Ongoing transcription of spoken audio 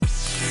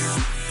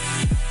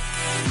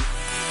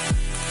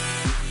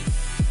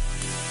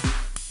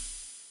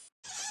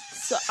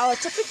Our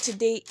topic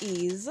today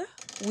is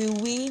we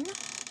win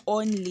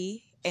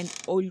only and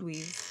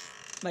always.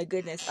 My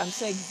goodness, I'm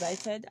so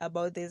excited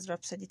about this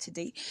rhapsody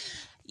today.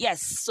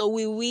 Yes, so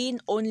we win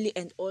only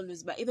and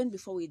always. But even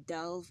before we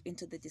delve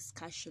into the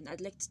discussion, I'd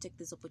like to take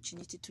this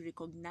opportunity to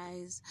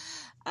recognize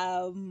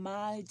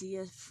my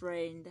dear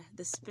friend,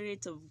 the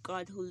Spirit of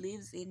God who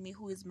lives in me,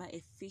 who is my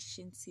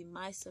efficiency,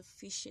 my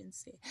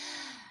sufficiency,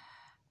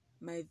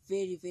 my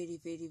very, very,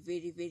 very,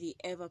 very, very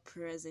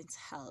ever-present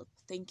help.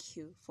 Thank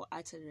you for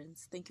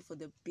utterance. Thank you for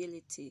the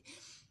ability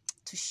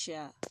to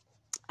share.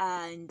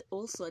 And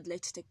also, I'd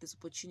like to take this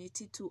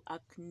opportunity to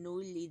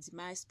acknowledge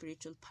my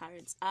spiritual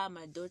parents. I'm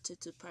a daughter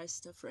to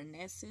Pastor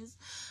Furnished,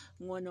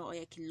 Ngono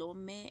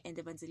Oyakilome, and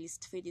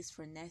Evangelist Fedis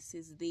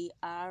Furnished. They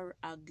are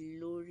a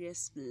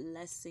glorious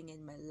blessing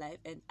in my life,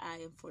 and I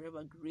am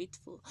forever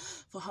grateful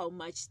for how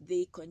much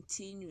they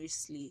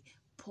continuously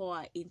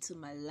pour into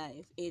my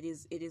life. It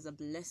is a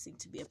blessing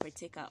to be a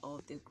partaker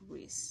of the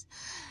grace.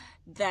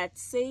 That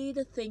said,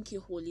 thank you,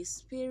 Holy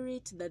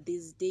Spirit, that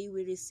this day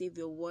we receive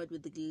your word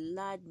with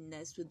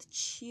gladness, with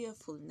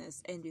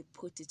cheerfulness, and we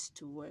put it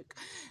to work.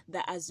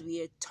 That as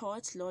we are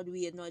taught, Lord,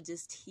 we are not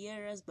just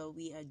hearers, but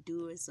we are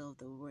doers of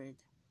the word.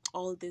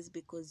 All this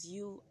because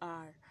you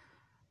are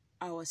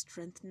our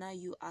strengthener,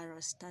 you are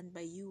our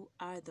standby, you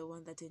are the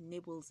one that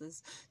enables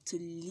us to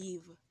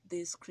live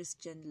this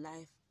Christian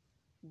life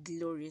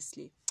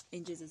gloriously.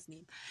 In Jesus'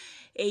 name.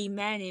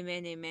 Amen,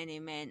 amen, amen,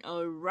 amen.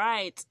 All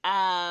right.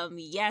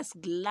 Yes,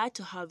 glad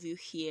to have you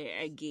here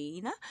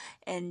again.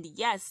 And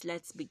yes,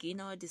 let's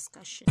begin our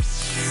discussion.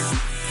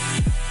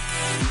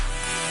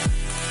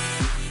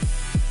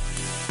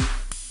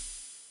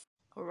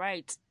 All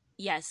right.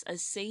 Yes,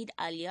 as said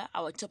earlier,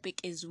 our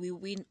topic is we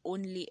win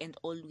only and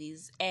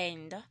always.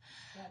 And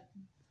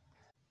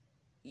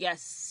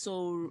yes,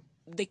 so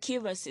the key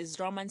verse is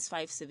Romans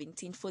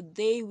 5:17. For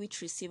they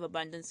which receive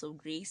abundance of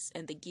grace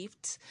and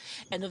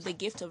of the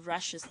gift of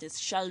righteousness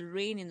shall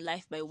reign in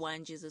life by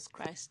one Jesus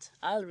Christ.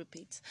 I'll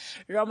repeat.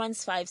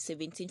 Romans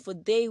 5:17. For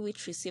they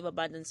which receive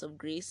abundance of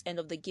grace and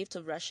of the gift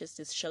of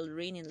righteousness shall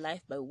reign in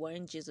life by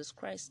one Jesus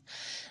Christ.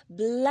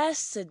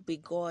 Blessed be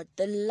God.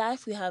 The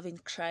life we have in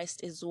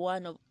Christ is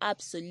one of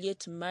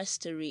absolute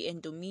mastery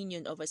and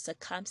dominion over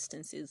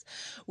circumstances.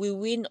 We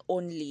win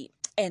only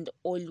and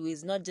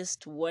always, not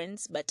just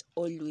once, but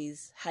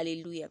always.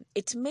 Hallelujah.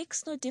 It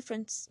makes no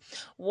difference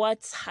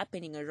what's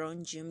happening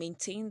around you.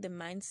 Maintain the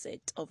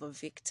mindset of a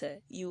victor.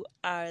 You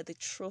are the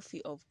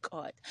trophy of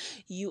God.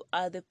 You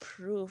are the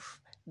proof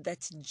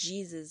that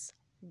Jesus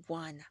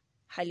won.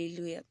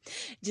 Hallelujah.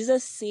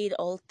 Jesus said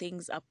all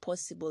things are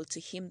possible to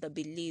him that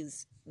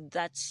believes.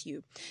 That's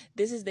you.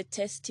 This is the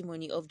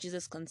testimony of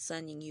Jesus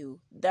concerning you.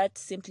 That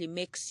simply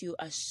makes you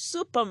a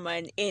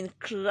Superman in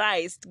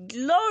Christ.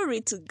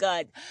 Glory to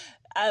God.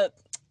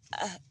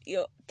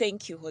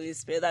 Thank you, Holy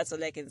Spirit. That's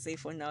all I can say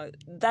for now.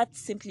 That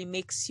simply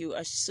makes you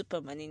a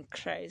Superman in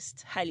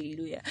Christ.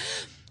 Hallelujah.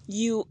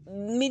 You,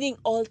 meaning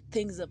all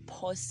things are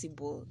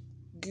possible.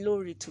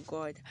 Glory to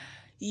God.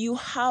 You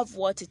have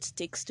what it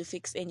takes to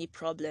fix any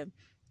problem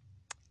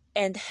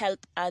and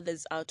help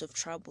others out of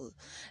trouble.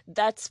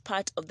 That's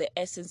part of the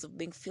essence of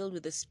being filled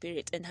with the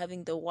Spirit and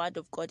having the word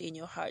of God in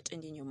your heart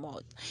and in your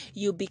mouth.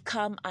 You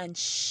become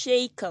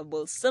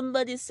unshakable.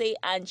 Somebody say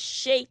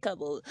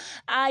unshakable.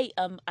 I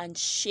am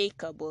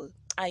unshakable.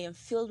 I am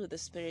filled with the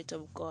Spirit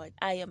of God.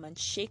 I am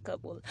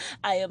unshakable.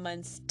 I am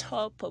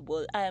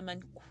unstoppable. I am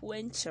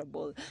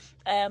unquenchable.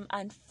 I am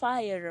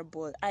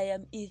unfireable. I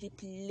am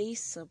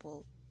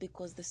irreplaceable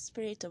because the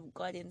Spirit of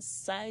God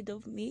inside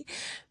of me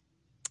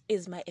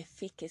is my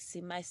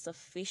efficacy, my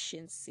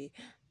sufficiency.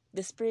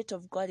 The Spirit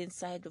of God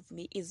inside of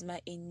me is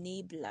my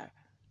enabler.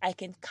 I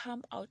can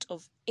come out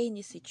of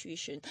any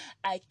situation.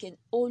 I can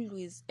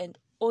always and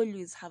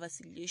always have a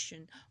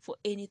solution for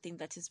anything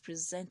that is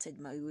presented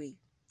my way.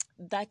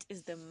 That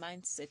is the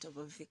mindset of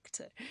a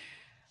victor.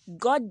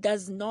 God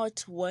does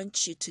not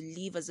want you to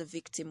live as a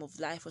victim of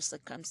life or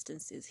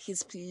circumstances.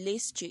 He's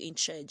placed you in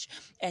charge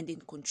and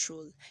in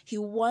control. He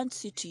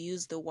wants you to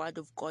use the word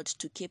of God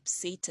to keep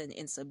Satan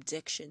in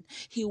subjection.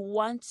 He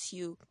wants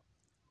you,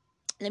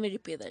 let me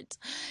repeat that.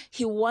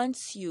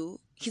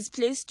 He's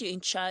placed you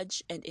in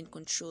charge and in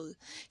control.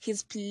 He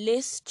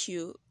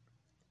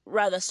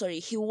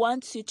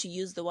wants you to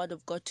use the word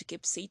of God to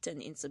keep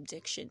Satan in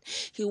subjection.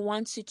 He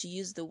wants you to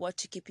use the word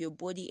to keep your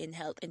body in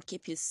health and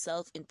keep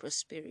yourself in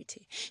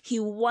prosperity. He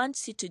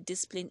wants you to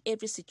discipline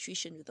every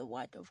situation with the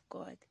word of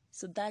God.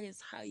 So that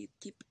is how you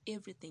keep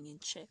everything in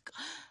check.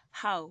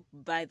 How?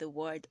 By the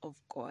word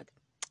of God.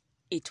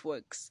 It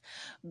works.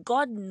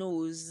 God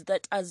knows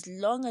that as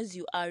long as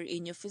you are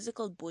in your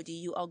physical body,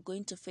 you are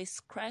going to face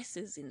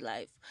crises in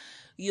life.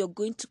 You're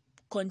going to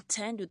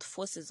contend with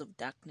forces of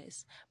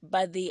darkness,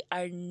 but they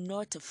are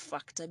not a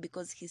factor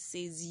because he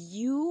says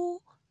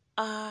you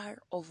are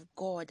of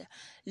God,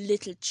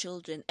 little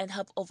children, and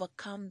have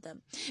overcome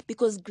them,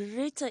 because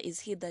greater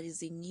is he that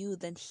is in you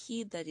than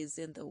he that is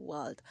in the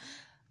world.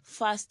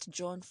 1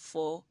 John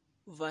 4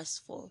 verse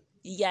 4.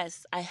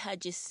 Yes, I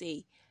heard you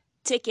say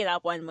take it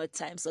up one more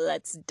time. So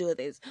let's do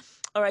this.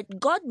 All right.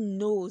 God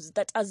knows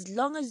that as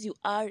long as you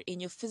are in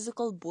your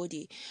physical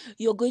body,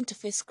 you're going to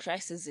face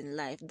crises in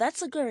life.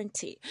 That's a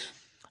guarantee.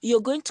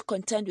 You're going to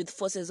contend with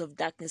forces of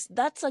darkness.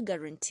 That's a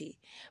guarantee.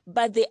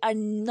 But they are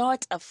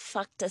not a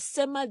factor.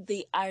 Sema,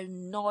 they are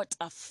not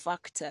a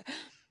factor.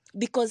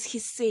 Because he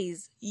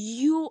says,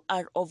 you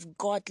are of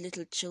God,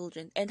 little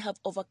children, and have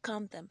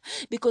overcome them.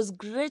 Because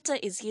greater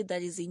is he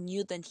that is in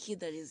you than he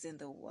that is in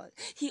the world.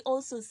 He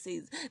also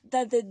says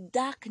that the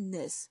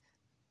darkness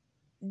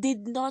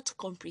did not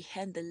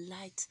comprehend the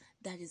light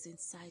that is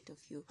inside of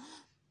you.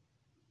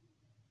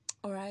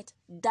 All right?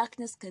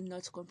 Darkness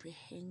cannot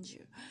comprehend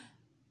you.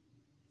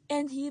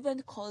 And he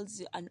even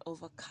calls you an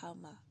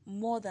overcomer,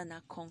 more than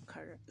a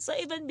conqueror. So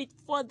even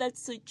before that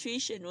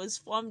situation was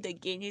formed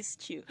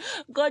against you,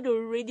 God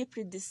already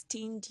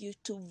predestined you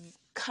to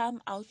come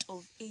out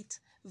of it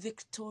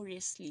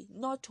victoriously.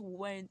 Not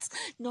once,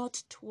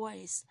 not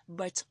twice,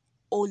 but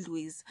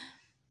always.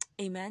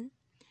 Amen.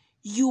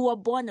 You were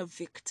born a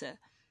victor.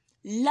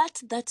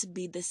 Let that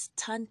be the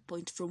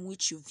standpoint from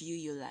which you view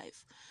your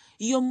life.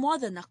 You're more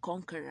than a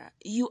conqueror.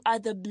 You are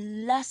the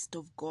blessed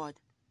of God.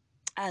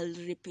 I'll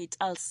repeat,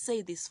 I'll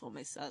say this for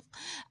myself.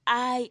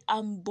 I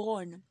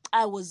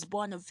was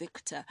born a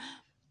victor.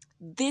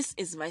 This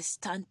is my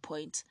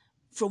standpoint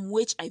from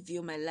which I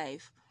view my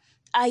life.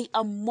 I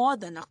am more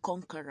than a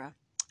conqueror.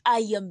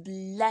 I am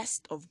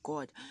blessed of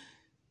God.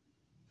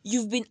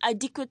 You have been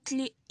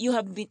adequately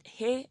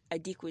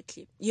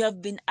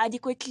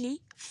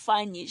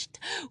furnished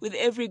with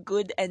every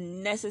good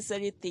and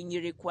necessary thing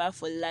you require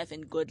for life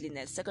and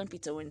godliness. 2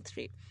 Peter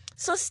 1:3.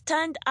 So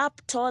stand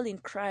up tall in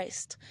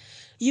Christ.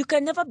 You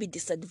can never be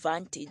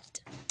disadvantaged.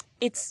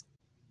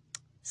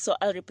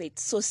 I'll repeat.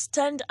 So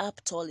stand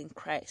up tall in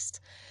Christ.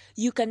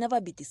 You can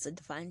never be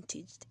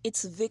disadvantaged.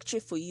 It's victory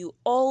for you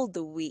all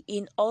the way,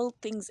 in all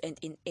things and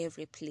in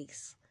every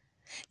place.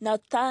 Now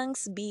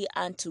thanks be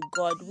unto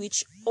God,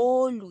 which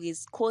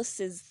always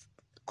causeth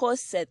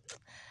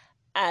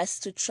us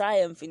to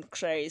triumph in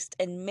Christ,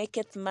 and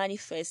maketh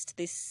manifest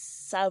the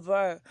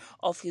savour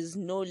of his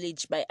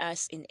knowledge by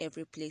us in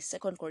every place.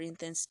 2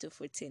 Corinthians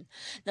 2:14.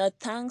 Now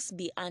thanks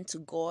be unto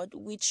God,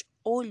 which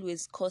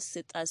always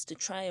causeth us to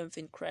triumph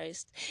in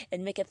Christ,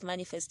 and maketh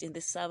manifest in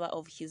the savour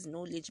of his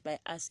knowledge by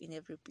us in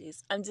every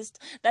place.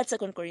 That's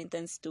 2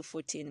 Corinthians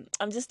 2:14.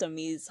 I'm just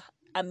amazed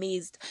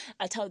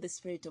at how the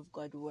Spirit of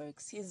God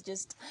works. He's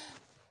just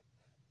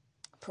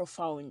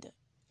profound.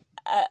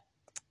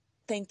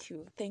 Thank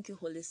you,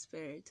 Holy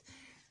Spirit.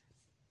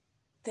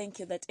 Thank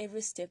you that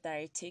every step that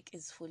I take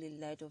is fully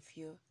led of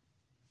you.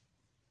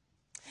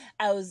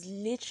 I was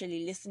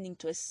literally listening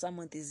to a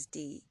sermon this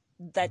day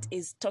that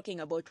is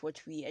talking about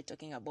what we are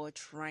talking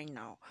about right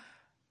now.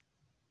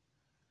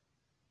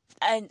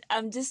 And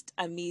I'm just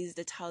amazed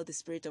at how the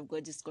Spirit of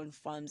God just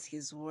confirms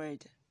his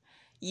word.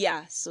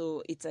 Yeah,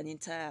 so it's an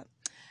entire...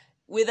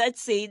 With that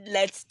said,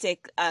 let's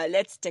take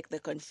the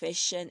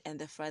confession and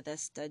the further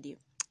study.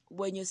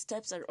 When your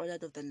steps are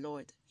ordered of the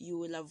Lord, you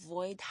will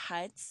avoid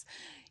hurts.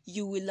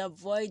 You will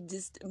avoid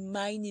just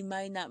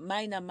minor,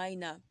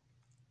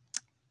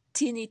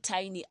 teeny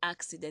tiny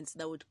accidents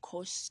that would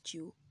cost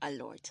you a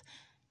lot.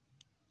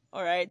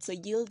 All right, so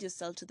yield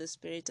yourself to the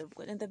Spirit of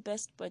God. And the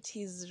best part,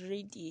 he's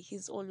ready.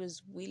 He's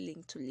always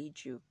willing to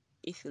lead you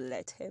if you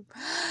let him.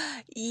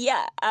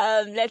 Yeah,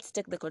 let's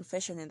take the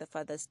confession and the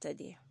further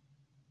study.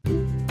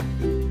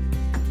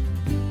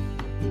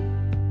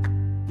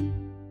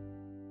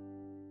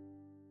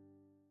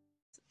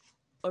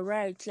 All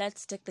right,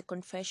 let's take the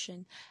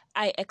confession.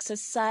 I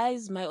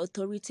exercise my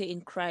authority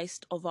in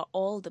Christ over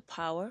all the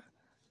power,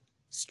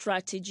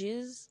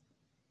 strategies,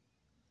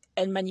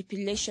 and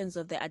manipulations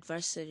of the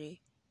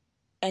adversary,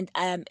 and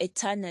I am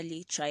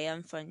eternally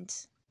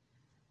triumphant.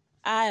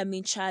 I am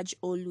in charge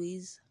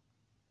always.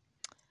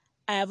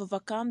 I have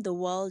overcome the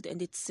world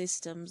and its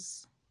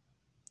systems,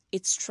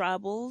 its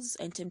troubles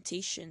and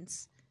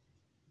temptations,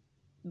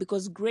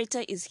 because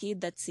greater is he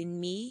that's in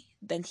me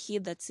than he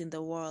that's in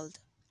the world.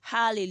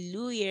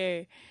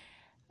 Hallelujah.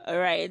 All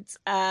right,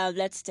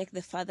 let's take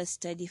the further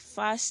study.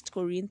 1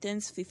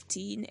 Corinthians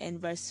 15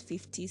 and verse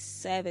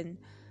 57.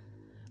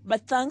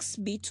 But thanks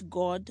be to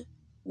God,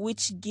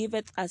 which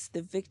giveth us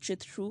the victory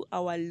through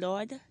our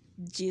Lord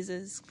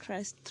Jesus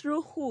Christ.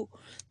 Through who?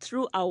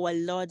 Through our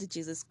Lord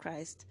Jesus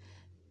Christ.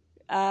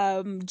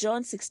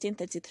 John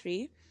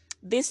 16:33.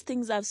 These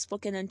things I've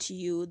spoken unto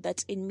you,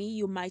 that in me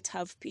you might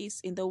have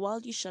peace. In the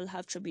world you shall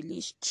have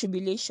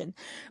tribulation,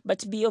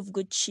 but be of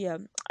good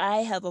cheer. I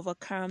have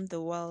overcome the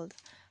world.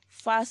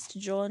 1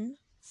 John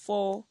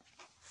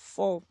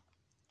 4:4.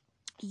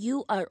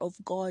 You are of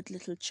God,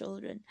 little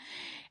children,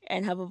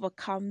 and have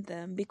overcome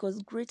them,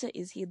 because greater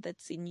is he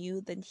that's in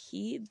you than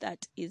he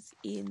that is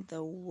in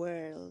the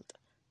world.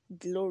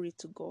 Glory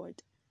to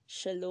God.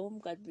 Shalom.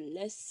 God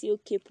bless you.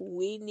 Keep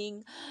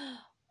winning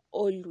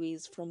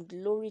always, from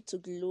glory to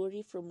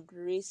glory, from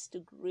grace to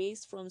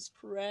grace, from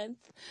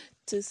strength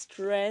to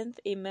strength.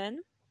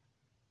 Amen.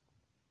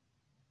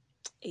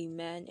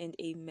 Amen and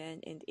amen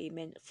and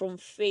amen. From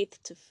faith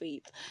to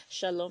faith.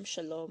 Shalom,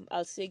 shalom.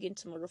 I'll see you again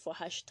tomorrow for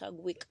hashtag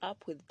Wake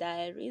Up with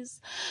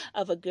Diaries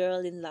of a Girl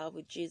in Love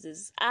with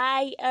Jesus.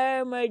 I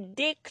am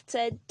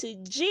addicted to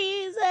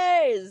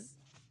Jesus.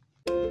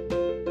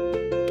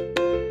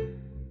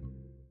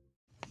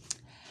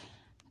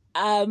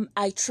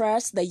 I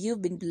trust that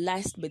you've been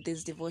blessed by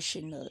this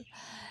devotional.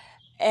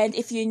 And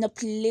if you're in a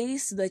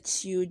place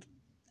that you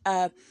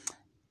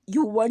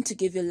want to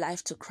give your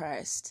life to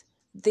Christ,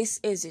 this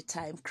is your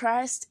time.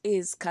 Christ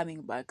is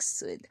coming back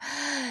soon,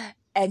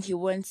 and he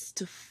wants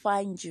to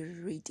find you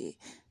ready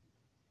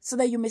so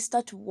that you may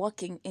start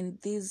walking in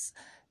this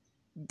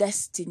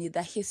destiny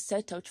that he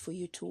set out for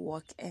you to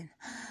walk in.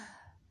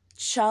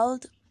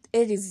 Child,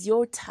 it is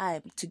your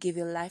time to give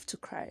your life to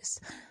Christ.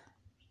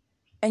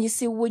 And you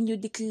see, when you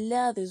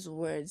declare these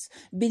words,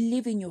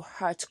 believe in your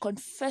heart,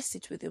 confess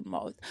it with your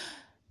mouth,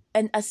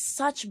 and as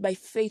such, by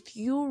faith,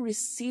 you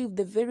receive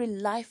the very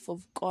life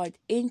of God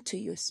into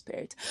your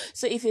spirit.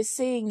 So if you're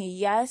saying,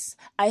 yes,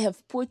 I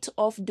have put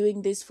off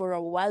doing this for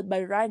a while,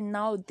 but right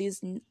now,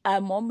 this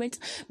moment,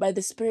 by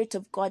the Spirit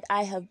of God,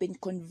 I have been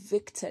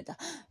convicted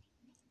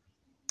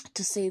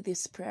to say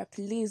this prayer.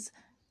 Please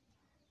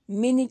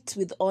mean it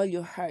with all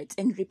your heart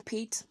and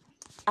repeat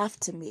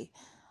after me.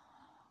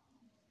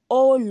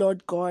 Oh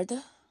Lord God,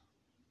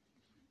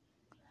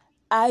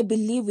 I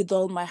believe with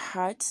all my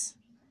heart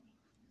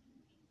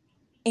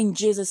in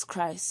Jesus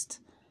Christ,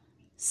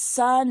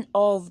 Son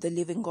of the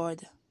living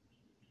God.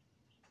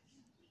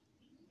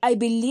 I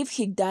believe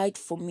he died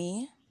for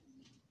me,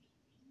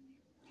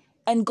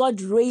 and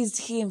God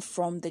raised him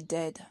from the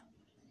dead.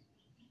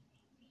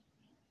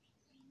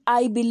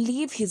 I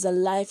believe he's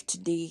alive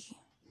today.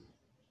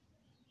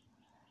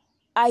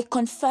 I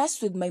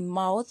confess with my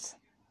mouth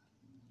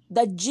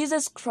that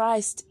Jesus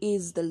Christ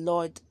is the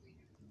Lord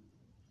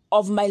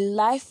of my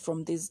life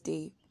from this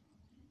day.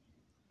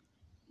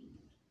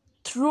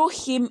 Through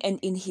him and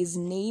in his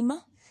name,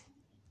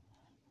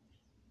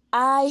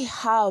 I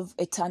have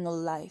eternal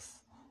life.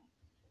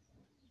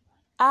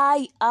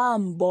 I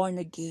am born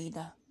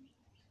again.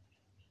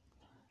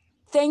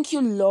 Thank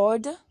you,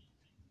 Lord,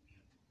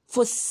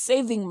 for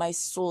saving my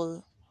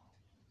soul.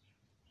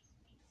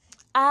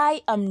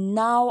 I am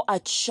now a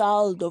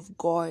child of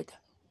God.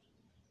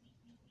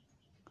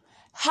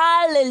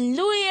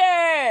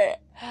 Hallelujah!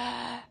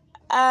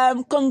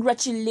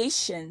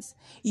 Congratulations.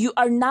 You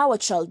are now a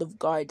child of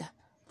God.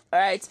 All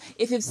right.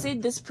 If you've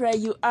said this prayer,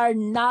 you are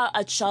now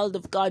a child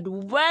of God.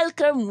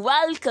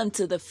 Welcome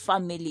to the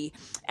family.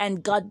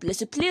 And God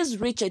bless you. Please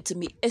reach out to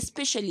me,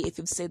 especially if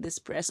you've said this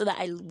prayer, so that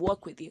I'll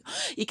work with you.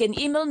 You can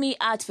email me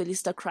at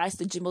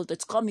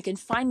felistachrist@gmail.com. You can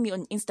find me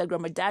on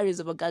Instagram at Diaries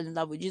of a Girl in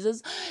Love with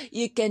Jesus.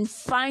 You can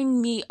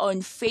find me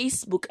on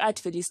Facebook at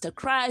Felista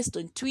Christ,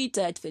 on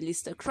Twitter at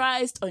Felista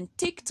Christ, on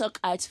TikTok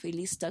at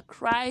Felista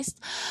Christ.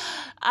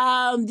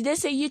 Did I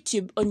say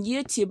YouTube? On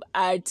YouTube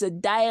at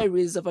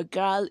Diaries of a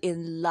Girl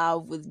in Love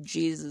with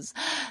Jesus.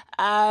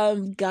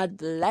 God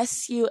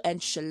bless you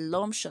and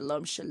shalom,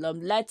 shalom,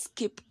 shalom. Let's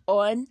keep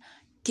on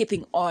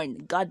keeping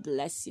on. God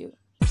bless you.